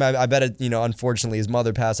weight. And I bet it, unfortunately, his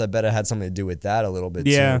mother passed. I bet it had something to do with that a little bit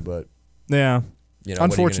too. But yeah,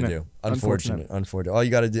 unfortunate. Unfortunate. All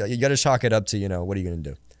you got to do, you got to chalk it up to, what are you going to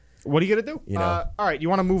do? What are you going to do? All right, you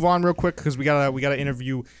want to move on real quick because we gotta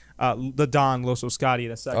interview the Don Los Oscati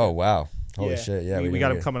in a second. Oh wow. Holy shit! Yeah, we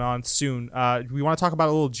got him coming on soon. We want to talk about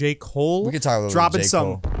a little J. Cole. We could talk a little dropping J.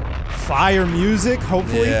 some Cole. fire music.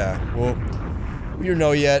 Hopefully. Yeah. Well. We don't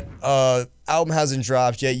know yet. Album hasn't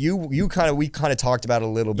dropped yet. We kind of talked about it a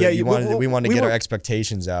little bit. We wanted to get our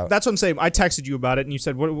expectations out. That's what I'm saying. I texted you about it, and you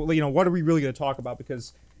said, "What are we really going to talk about?"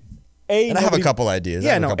 Because I have a couple ideas.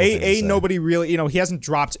 Yeah, nobody really, he hasn't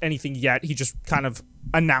dropped anything yet. He just kind of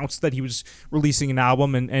announced that he was releasing an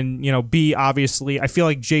album, and B, obviously, I feel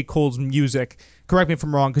like J. Cole's music. Correct me if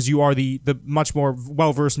I'm wrong, because you are the much more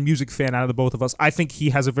well-versed music fan out of the both of us. I think he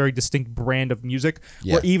has a very distinct brand of music,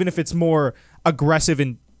 where even if it's more aggressive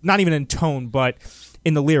and not even in tone, but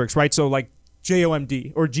in the lyrics, right? So like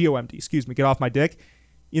JOMD or GOMD, excuse me, get off my dick.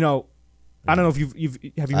 I don't know if have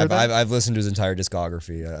you heard that? I've listened to his entire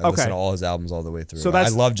discography. I listened to all his albums all the way through. So I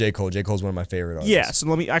love J. Cole. J. Cole's one of my favorite artists. Yeah,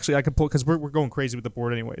 so I can pull, because we're going crazy with the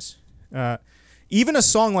board anyways. Even a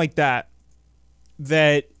song like that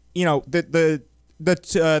the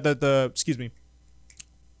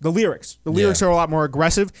lyrics are a lot more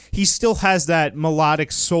aggressive. He still has that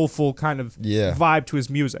melodic, soulful kind of vibe to his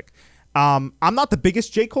music. I'm not the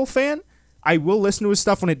biggest J. Cole fan. I will listen to his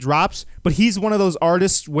stuff when it drops, but he's one of those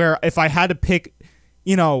artists where if I had to pick,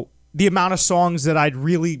 the amount of songs that I'd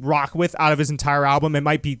really rock with out of his entire album, it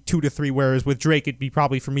might be 2 to 3, whereas with Drake, it'd be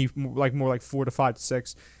probably for me more like 4 to 5 to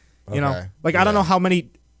 6. I don't know how many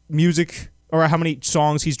music or how many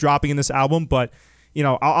songs he's dropping in this album, but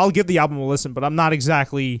I'll give the album a listen, but I'm not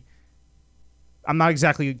exactly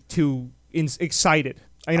too excited.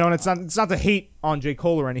 And it's not to hate on J.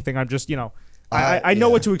 Cole or anything. I'm just I know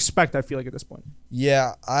what to expect. I feel like at this point.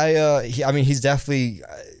 Yeah, he's definitely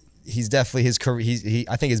his career.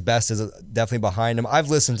 I think his best is definitely behind him. I've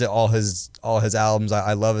listened to all his albums.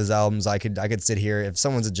 I love his albums. I could sit here, if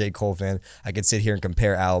someone's a J. Cole fan, I could sit here and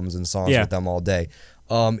compare albums and songs with them all day.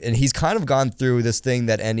 And he's kind of gone through this thing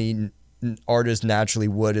that any artist naturally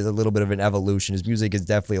would, is a little bit of an evolution. His music is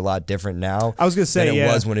definitely a lot different now. I was gonna say than it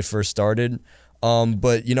was when it first started.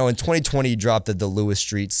 But in 2020 he dropped the Lewis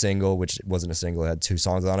Street single, which wasn't a single, it had 2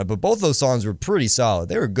 songs on it, but both those songs were pretty solid.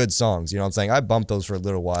 They were good songs, you know what I'm saying? I bumped those for a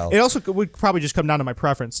little while. It also would probably just come down to my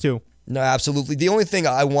preference too. No, absolutely. The only thing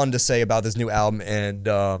I wanted to say about this new album, and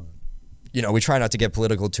we try not to get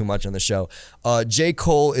political too much on the show. J.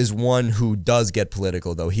 Cole is one who does get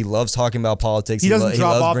political, though. He loves talking about politics. He doesn't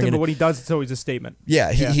drop often, but it. when he does, it's always a statement.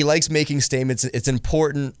 Yeah, he likes making statements. It's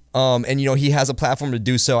important. And he has a platform to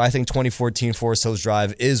do so. I think 2014 Forest Hills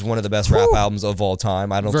Drive is one of the best rap albums of all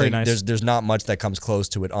time. I don't think there's not much that comes close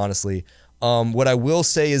to it, honestly. What I will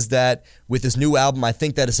say is that with this new album, I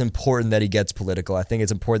think that it's important that he gets political. I think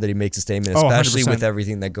it's important that he makes a statement, especially with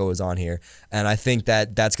everything that goes on here. And I think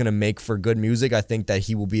that that's going to make for good music. I think that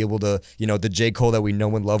he will be able to, the J. Cole that we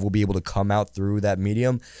know and love will be able to come out through that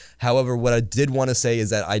medium. However, what I did want to say is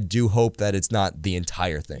that I do hope that it's not the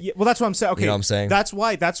entire thing. Yeah, well, that's what I'm saying. Okay, you know what I'm saying?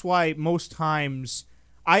 That's why most times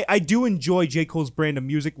I do enjoy J. Cole's brand of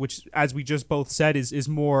music, which, as we just both said, is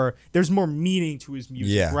more. There's more meaning to his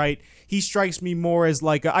music, right? He strikes me more as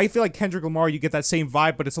like I feel like Kendrick Lamar. You get that same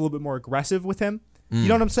vibe, but it's a little bit more aggressive with him. You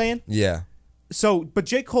know what I'm saying? Yeah. So, but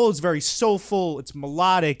J. Cole is very soulful. It's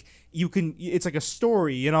melodic. It's like a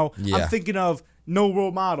story. Yeah. I'm thinking of No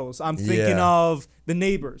Role Models. I'm thinking of The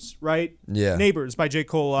Neighbors, right? Yeah. Neighbors by J.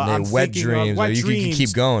 Cole. I'm Wet thinking Dreams. of Wet You Dreams. can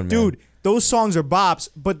keep going, man. Dude. Those songs are bops,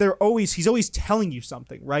 but he's always telling you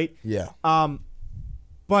something, right? Yeah.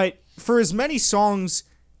 But for as many songs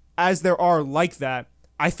as there are like that,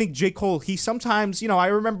 I think J. Cole, he sometimes, I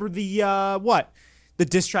remember the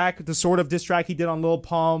diss track, the sort of diss track he did on Lil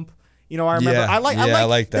Pump. I remember. Yeah. I like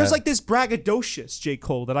that. There's like this braggadocious J.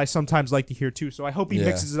 Cole that I sometimes like to hear too. So I hope he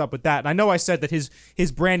mixes it up with that. And I know I said that his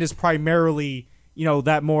brand is primarily,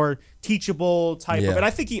 that more teachable type of, and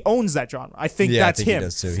I think he owns that genre. I think that's I think him. He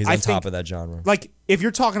does too. He's on top of that genre. Like if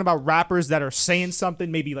you're talking about rappers that are saying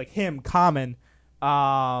something, maybe like him, Common,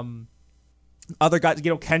 other guys,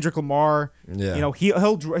 Kendrick Lamar. Yeah.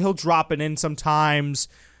 He'll drop it in sometimes.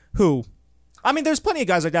 There's plenty of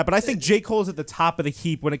guys like that, but I think J. Cole's at the top of the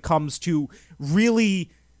heap when it comes to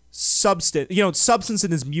really substance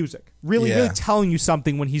in his music. Really telling you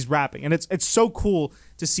something when he's rapping. And it's so cool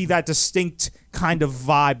to see that distinct kind of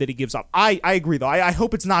vibe that he gives up. I agree though. I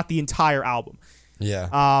hope it's not the entire album.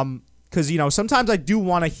 Yeah. Because sometimes I do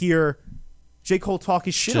want to hear J. Cole talk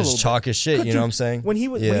his shit a little bit. Just talk his shit, you know what I'm saying? When he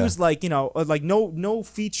was like, like no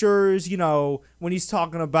features, when he's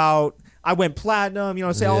talking about I went platinum,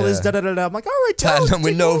 say all this da da da da. I'm like, all right, platinum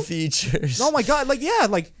with no features. Oh my god,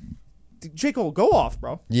 J. Cole, go off,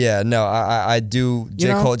 bro. Yeah, no, I do.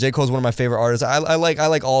 J. Cole's one of my favorite artists. I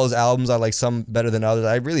like all his albums. I like some better than others.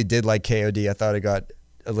 I really did like KOD. I thought it got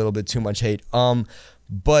a little bit too much hate.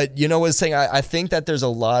 But what I'm saying, I think that there's a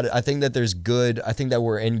lot. I think that there's good. I think that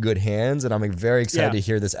we're in good hands, and I'm very excited to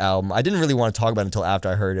hear this album. I didn't really want to talk about it until after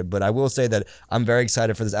I heard it, but I will say that I'm very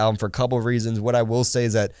excited for this album for a couple of reasons. What I will say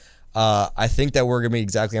is that I think that we're gonna be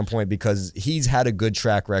exactly on point because he's had a good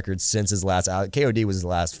track record since his last album. KOD was his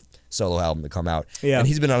last solo album to come out. Yeah. And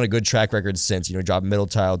he's been on a good track record since, dropped Middle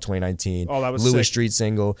Child 2019. Oh, that was Lewis sick. Street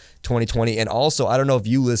single 2020. And also, I don't know if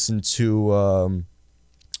you listened to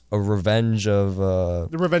The Revenge of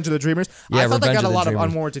the Dreamers. Yeah, I thought that got a lot of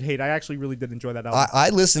unwarranted hate. I actually really did enjoy that album. I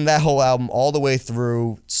listened that whole album all the way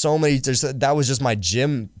through. That was just my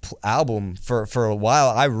gym album for a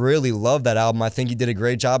while. I really loved that album. I think he did a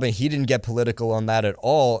great job, and he didn't get political on that at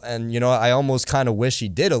all. And, I almost kind of wish he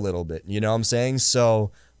did a little bit. You know what I'm saying?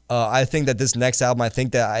 So I think that this next album,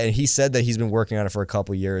 and he said that he's been working on it for a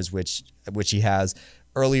couple years, which he has.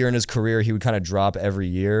 Earlier in his career, he would kind of drop every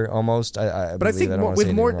year almost. But I think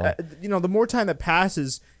with more, the more time that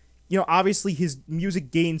passes, obviously his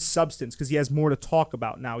music gains substance because he has more to talk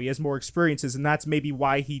about now. He has more experiences, and that's maybe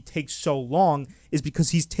why he takes so long. Is because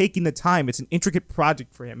he's taking the time. It's an intricate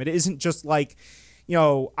project for him. It isn't just like,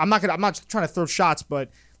 I'm not trying to throw shots, but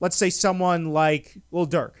let's say someone like Lil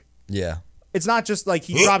Durk. Yeah. It's not just like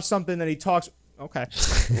he drops something and he talks. Okay.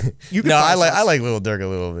 I like Lil Durk a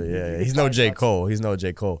little bit. Yeah. He's no J.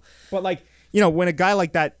 Cole. But when a guy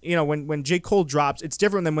like that, when J. Cole drops, it's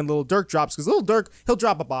different than when Lil Durk drops because Lil Durk, he'll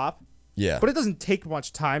drop a bop. Yeah. But it doesn't take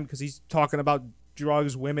much time because he's talking about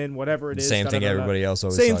drugs, women, whatever it is. Same thing everybody else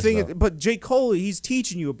always Same talks thing. about. But J. Cole, he's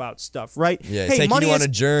teaching you about stuff, right? Yeah, he's taking you on a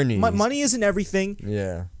journey. Money isn't everything.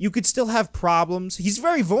 Yeah. You could still have problems. He's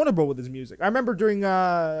very vulnerable with his music. I remember during,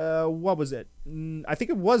 what was it? I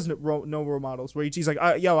think it was No Role Models, where he's like,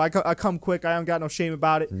 yo, I come quick. I don't got no shame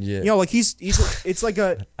about it. Yeah. He's it's like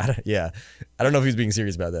a... I don't know if he's being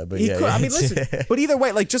serious about that, but listen. But either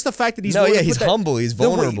way, just the fact that he's... he's humble. He's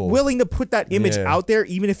vulnerable. Willing to put that image out there,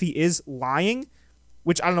 even if he is lying...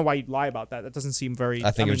 Which I don't know why you'd lie about that. That doesn't seem very... I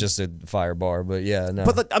think it was just a fire bar, but yeah, no.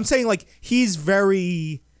 But I'm saying, he's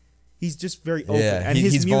very... He's just very open. Yeah, and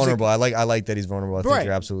his he's music, vulnerable. I like that he's vulnerable. I think Right.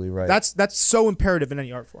 you're absolutely right. That's so imperative in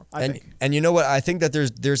any art form. I think. And you know what? I think that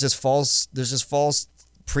there's this false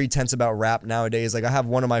pretense about rap nowadays. Like I have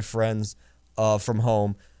one of my friends from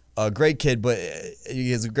home, a great kid, but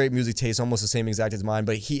he has a great music taste, almost the same exact as mine.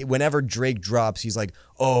 But whenever Drake drops, he's like,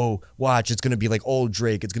 "Oh, watch, it's gonna be like old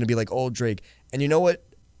Drake. It's gonna be like old Drake." And you know what?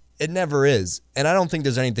 It never is, and I don't think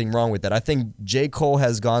there's anything wrong with that. I think J. Cole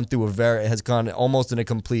has gone almost in a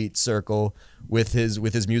complete circle with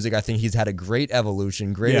his music. I think he's had a great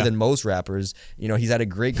evolution, greater than most rappers. You know, he's had a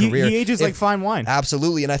great career. He ages like fine wine.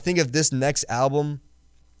 Absolutely, and I think if this next album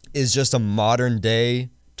is just a modern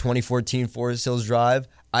day 2014 Forest Hills Drive,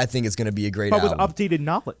 I think it's going to be a great album. But with updated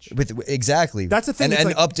knowledge. Exactly. That's the thing. And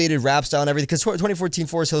like, updated rap style and everything. Because 2014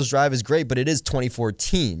 Forest Hills Drive is great, but it is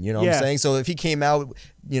 2014. You know what I'm saying? So if he came out,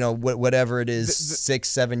 you know, whatever it is,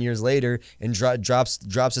 6-7 years later, and drops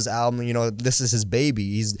his album, you know, this is his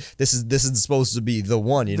baby. This is supposed to be the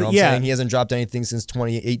one. You know what I'm saying? He hasn't dropped anything since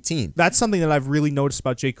 2018. That's something that I've really noticed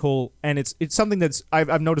about J. Cole, and it's something that's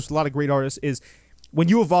I've noticed a lot of great artists is when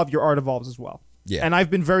you evolve, your art evolves as well. Yeah. And I've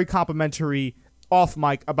been very complimentary off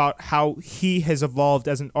mic about how he has evolved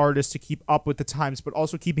as an artist to keep up with the times, but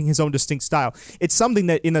also keeping his own distinct style. It's something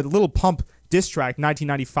that in a Lil Pump diss track,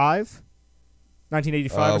 1985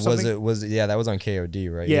 or something. That was on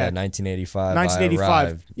KOD, right? Yeah. 1985.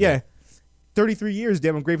 1985. Yeah. 33 years,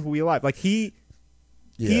 damn, I'm grateful to be alive. Like he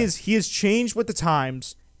has changed with the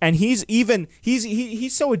times, and he's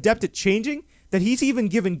so adept at changing that he's even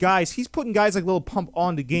he's putting guys like Lil Pump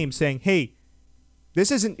on the game saying, hey, this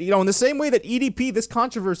isn't, you know, in the same way that EDP, this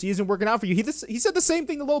controversy isn't working out for you. He said the same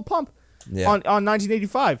thing to Lil Pump on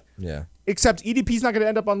 1985. Yeah. Except EDP's not going to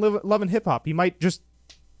end up on Love and Hip Hop. He might just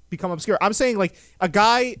become obscure. I'm saying like a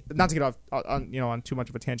guy, not to get off on too much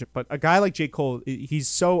of a tangent, but a guy like J. Cole, he's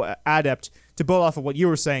so adept to build off of what you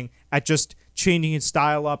were saying at just changing his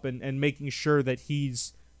style up and making sure that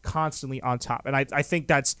he's constantly on top. And I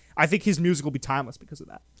think his music will be timeless because of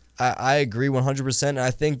that. I agree 100%. And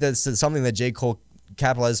I think that's something that J. Cole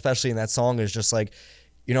capitalized, especially in that song, is just like,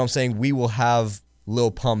 you know what I'm saying, we will have Lil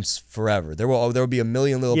Pumps forever. There will be a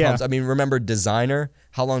million Lil Pumps. I mean, remember Designer?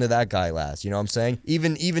 How long did that guy last? You know what I'm saying?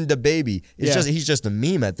 Even DaBaby. He's just a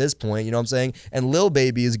meme at this point, you know what I'm saying? And Lil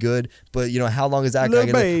Baby is good, but you know, how long is that guy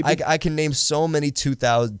gonna I can name so many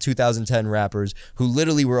 2010 rappers who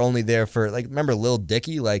literally were only there for, like, remember Lil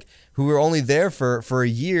Dicky? Like, who were only there for a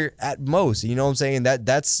year at most. You know what I'm saying?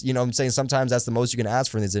 That's you know what I'm saying, sometimes that's the most you can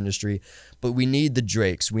ask for in this industry. But we need the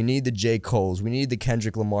Drakes, we need the J. Coles, we need the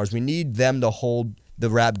Kendrick Lamars, we need them to hold the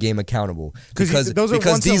rap game accountable, because those are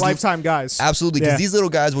once in a lifetime guys. Absolutely, because these little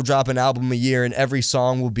guys will drop an album a year and every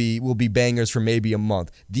song will be bangers for maybe a month.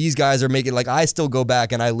 These guys are making, like, I still go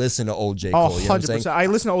back and I listen to old J. Cole. 100%. I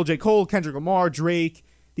listen to old J. Cole, Kendrick Lamar, Drake.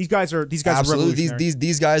 These guys are absolutely.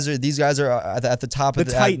 These guys are at the top of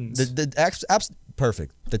the Titans.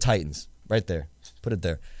 Perfect. The Titans, right there. Put it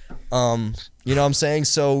there. You know what I'm saying?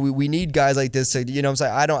 So we need guys like this to, you know what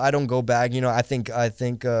I'm saying? I don't go back. You know, I think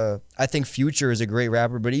Future is a great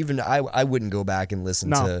rapper, but even I wouldn't go back and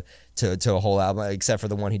listen to a whole album except for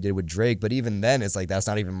the one he did with Drake. But even then, it's like that's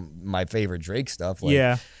not even my favorite Drake stuff. Like,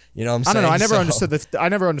 yeah. You know what I'm saying? I don't know. I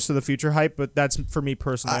never understood the Future hype, but that's for me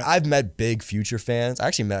personally. I've met big Future fans. I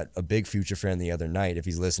actually met a big Future fan the other night. If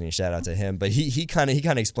he's listening, shout out to him. But he kind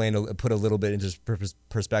of explained, put a little bit into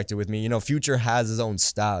perspective with me. You know, Future has his own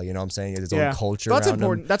style. You know what I'm saying? His own culture. That's around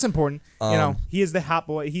important. him. That's important. You know, he is the Hot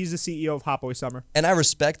Boy. He's the CEO of Hot Boy Summer. And I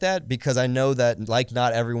respect that, because I know that, like,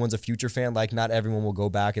 not everyone's a Future fan. Like, not everyone will go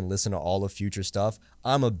back and listen to all of Future stuff.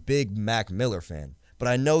 I'm a big Mac Miller fan. But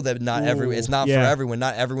I know that it's not for everyone.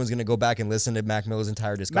 Not everyone's going to go back and listen to Mac Miller's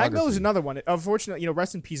entire discography. Mac Miller's another one. Unfortunately, you know,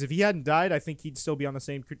 rest in peace. If he hadn't died, I think he'd still be on the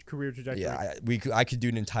same career trajectory. Yeah, I could do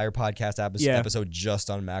an entire podcast episode just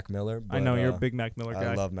on Mac Miller. But, I know you're a big Mac Miller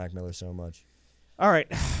guy. I love Mac Miller so much. All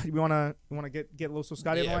right, we want to get Loso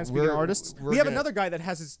Scotty on the line. Speaking of artists, we have another guy that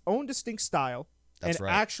has his own distinct style. That's and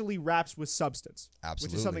right. actually raps with substance.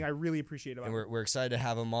 Absolutely. Which is something I really appreciate about him. And we're excited to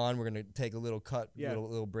have him on. We're going to take a little cut,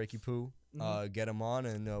 little breaky poo, get him on,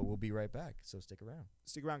 and we'll be right back. So stick around.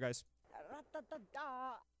 Stick around, guys.